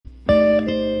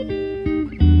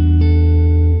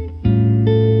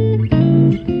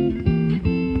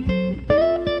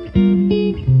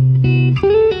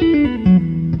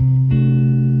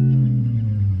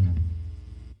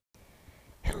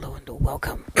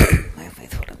My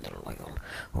faithful and loyal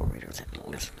readers and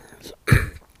listeners,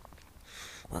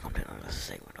 welcome to another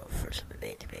segment of First of the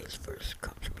Day. Today's verse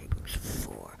comes from Hebrews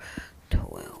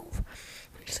 4:12,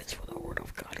 which says, "For the word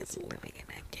of God is living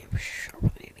and active, sharper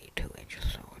than any two-edged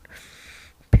sword,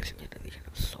 piercing the division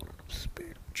of soul and of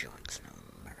spirit, of joints and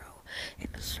of marrow,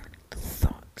 and discerning the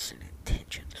thoughts and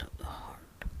intentions of the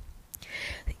heart."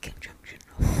 The conjunction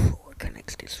of 4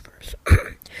 connects this verse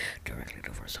directly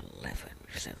to verse 11,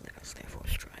 which says, "Let us therefore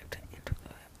strive to enter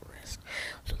the rest,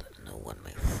 so that no one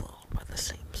may fall by the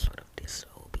same sort of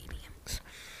disobedience."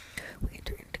 We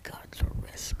enter into God's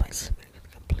rest by submitting to the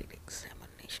complete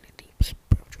examination and deep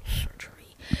spiritual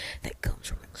surgery that comes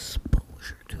from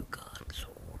exposure to God's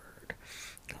Word.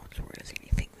 God's Word is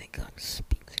anything that God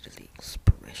speaks. It is the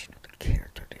expression of the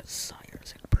character,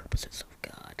 desires, and purposes of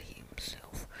God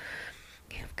Himself.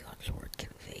 We have God's Word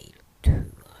conveyed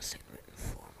to us in written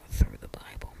form through the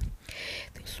Bible.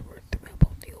 This Word throughout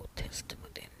both the Old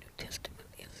Testament and New Testament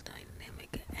is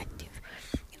dynamic, active,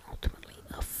 and ultimately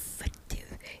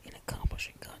effective in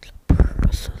accomplishing God's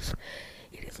purposes.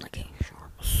 It is like a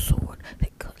sharp sword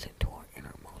that cuts into our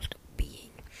innermost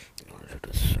being in order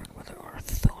to discern whether our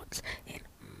thoughts and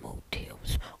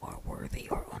motives are worthy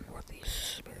or unworthy,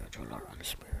 spiritual or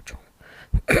unspiritual.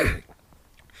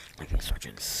 Like a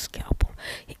surgeon's scalpel,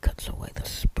 it cuts away the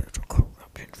spiritual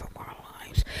corruption from our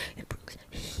lives and brings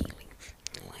healing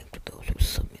and life to those who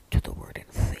submit to the word in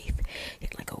faith.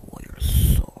 Yet like a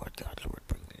warrior's sword, God's word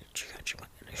brings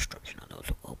judgment and destruction on those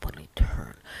who openly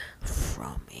turn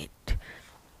from it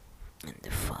and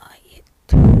defy it.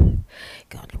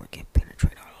 God's word can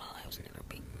penetrate our lives and inner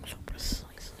being so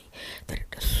precisely that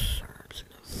it discerns and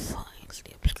defines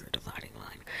the obscure dividing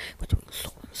line between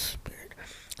soul and spirit.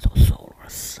 So soul or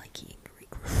psyche in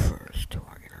Greek refers to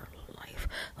our inner life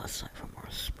aside from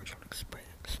our spiritual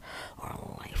experience, our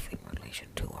life in relation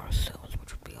to ourselves,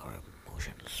 which would be our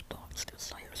emotions, thoughts,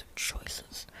 desires, and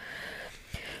choices.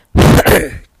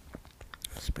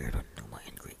 Spirit or pneuma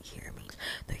in Greek here means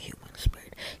the human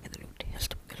spirit. In the New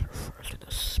Testament, it refers to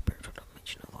the spiritual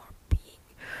dimension of our being,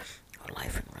 our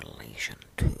life in relation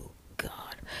to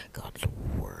God. God's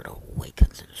word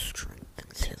awakens and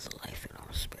strengthens His life in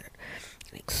our spirit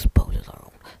and exposes our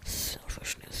own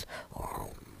selfishness or our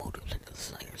own motives and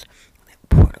desires. That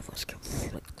part of us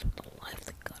conflicts with the life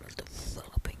that God is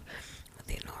developing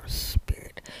within our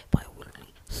spirit by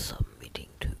willingly submitting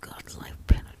to God's life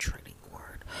penetrating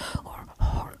word. Our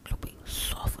hearts will be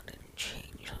softened and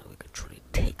changed so that we can truly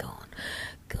take on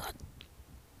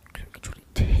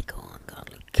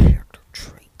godly character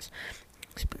traits,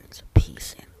 experience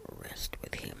peace and rest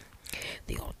with Him.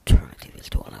 The alternative is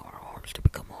to allow our hearts to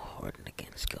become hardened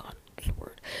against God's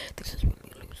word. This is when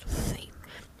we lose faith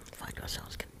and find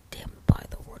ourselves condemned by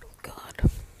the word of God.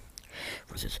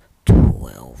 Verses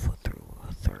 12 through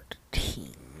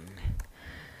 13,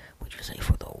 which say,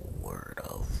 "For the word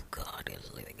of God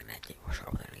is living and active,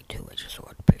 sharper than any two-edged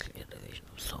sword, piercing the division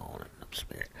of soul and of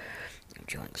spirit, of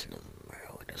joints and of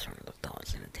marrow, and discerning the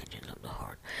thoughts and intentions of the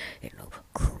heart. And no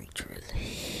creature is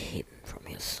hidden from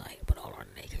His sight, but all are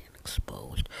naked and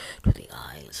exposed to the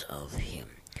eyes of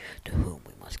Him to whom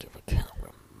we must give account."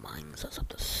 Reminds us of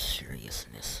the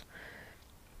seriousness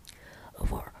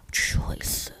of our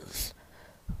choices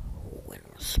when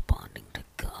responding to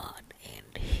God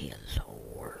and His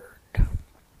word.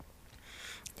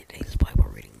 Today's Bible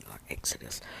reading are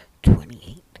Exodus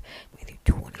 28, Matthew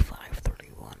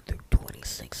 25:31 through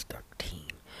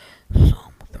 26:13,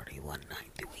 Psalm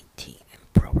 31:9 through 18,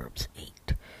 and Proverbs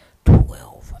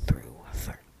 8:12 through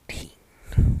 13.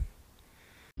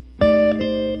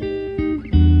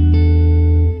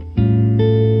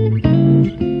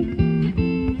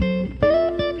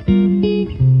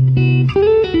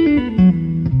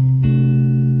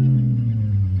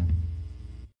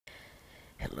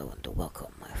 Hello and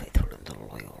welcome, my faithful and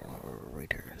loyal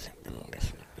readers and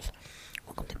listeners.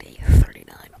 Welcome to day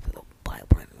 39 of the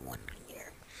Bible in 1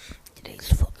 year.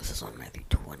 Today's focus is on Matthew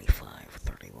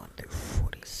 25:31 through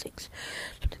 46.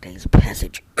 So today's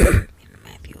passage in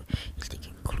Matthew is the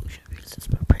conclusion of Jesus'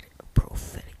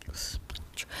 prophetic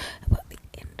speech about the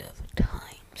end of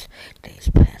times. Today's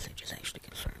passage is actually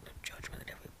concerning the judgment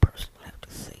that every person will have to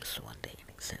face one day, and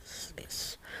it says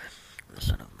this: "When the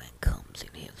Son of Man comes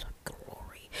in His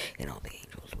glory, and all the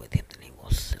angels with Him, then He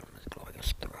will sit on His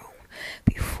glorious throne.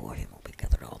 Before Him will be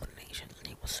gathered all the nations, and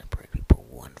He will separate people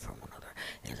one from another,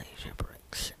 as a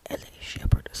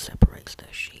shepherd separates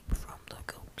the sheep from the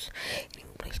goats. And He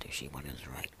will place the sheep on His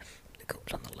right, the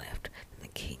goats on the left. And the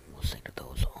King will say to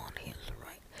those on His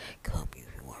right, 'Come, you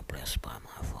who are blessed by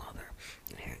my Father,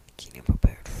 inherit the kingdom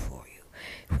prepared for you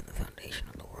from the foundation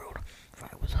of the world. For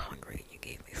I was hungry, and you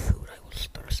gave me food. I was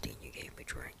thirsty,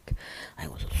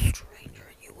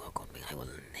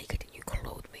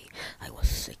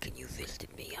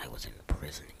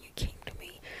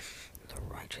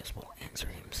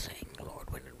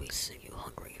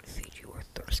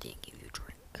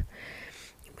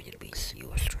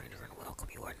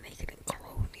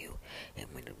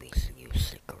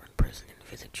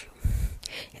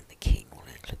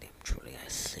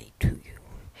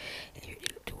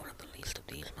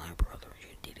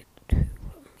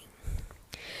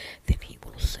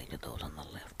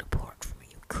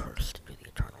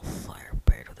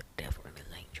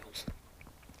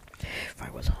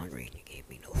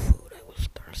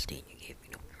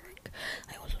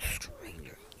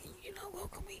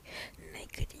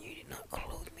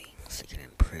 sick and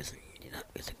in prison, you did not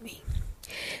visit me.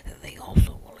 They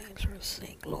also will answer,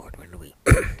 saying, Lord, when did we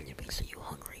see you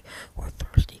hungry, or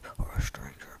thirsty, or a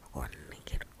stranger, or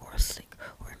naked, or sick,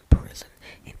 or in prison,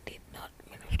 and did not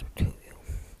minister to you?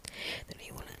 Then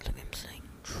he will answer them, saying,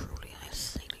 Truly I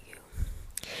say to you,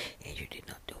 and you did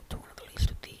not do it to one of the least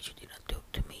of these, you did not do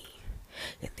it to me.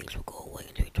 And these will go away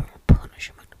into eternal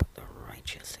punishment, but the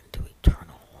righteous into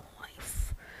eternal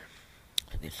life.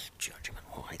 So this judgment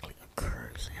likely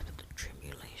occurs after the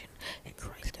tribulation and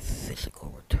Christ's physical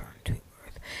return to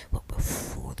earth, but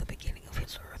before the beginning of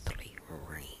his earthly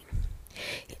reign.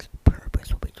 Its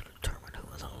purpose will be to determine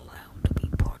who is allowed to be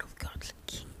part of God's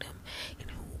kingdom and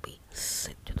who will be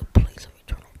sent to the place of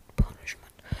eternal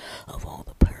punishment. Of all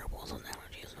the parables,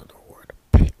 analogies, and other word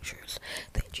pictures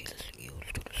that Jesus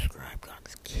used to describe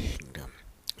God's kingdom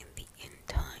in the end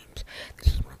times,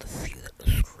 this is one of the few that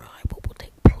describe what will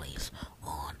take place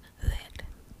on that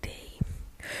day,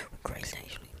 when Christ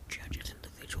actually judges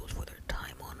individuals for their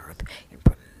time on earth and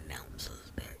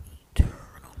pronounces their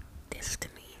eternal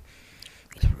destiny.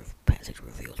 This passage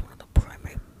reveals one of the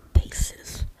primary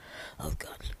bases of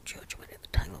God's judgment at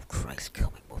the time of Christ's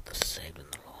coming, both the saved and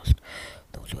the lost,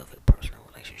 those who have a personal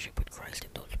relationship with Christ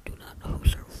and those who do not, who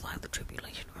survive the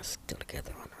tribulation, are still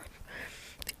together on earth.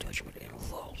 The judgment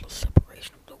involves the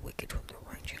separation of the wicked from the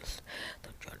righteous. The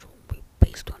judgment will be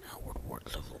based on outward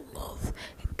works of love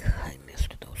and kindness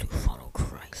to those who follow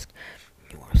Christ,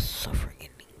 who are suffering in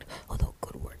need, although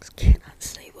good works cannot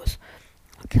save us.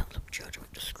 Accounts of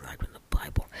judgment described in the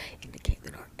Bible indicate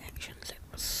that our actions and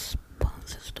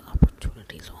responses to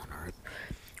opportunities on earth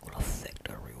will affect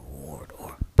our reward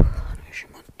or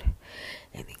punishment.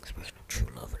 And the expression of true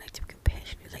love and active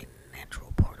compassion is a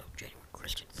natural part of genuine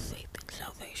Christian faith and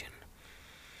salvation.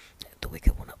 The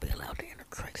wicked will not be allowed to enter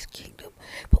Christ's kingdom,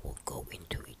 but will go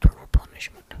into eternal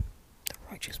punishment. The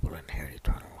righteous will inherit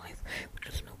eternal life, which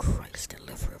is know Christ and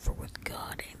live forever with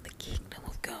God and the kingdom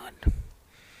of God.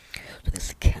 So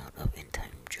this account of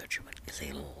end-time judgment is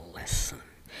a lesson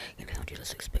in how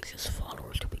Jesus expects his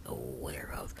followers to be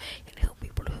aware of and help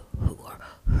people who are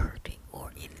hurting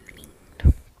or in need.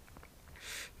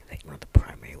 In fact, one of the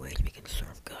primary ways we can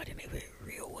serve God in a very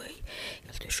real way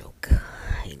is to show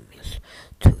kindness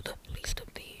to the least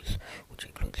of these, which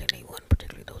includes anyone,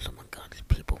 particularly those among God's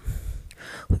people,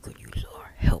 who could use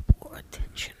our help or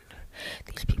attention.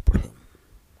 These people whom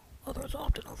others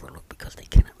often overlook because they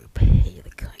cannot repay the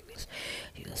kindness.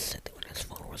 Jesus said that when his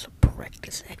followers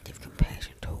practice active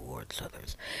compassion towards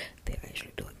others, they're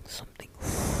actually doing something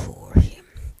for him.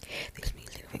 This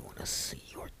means that if we want to see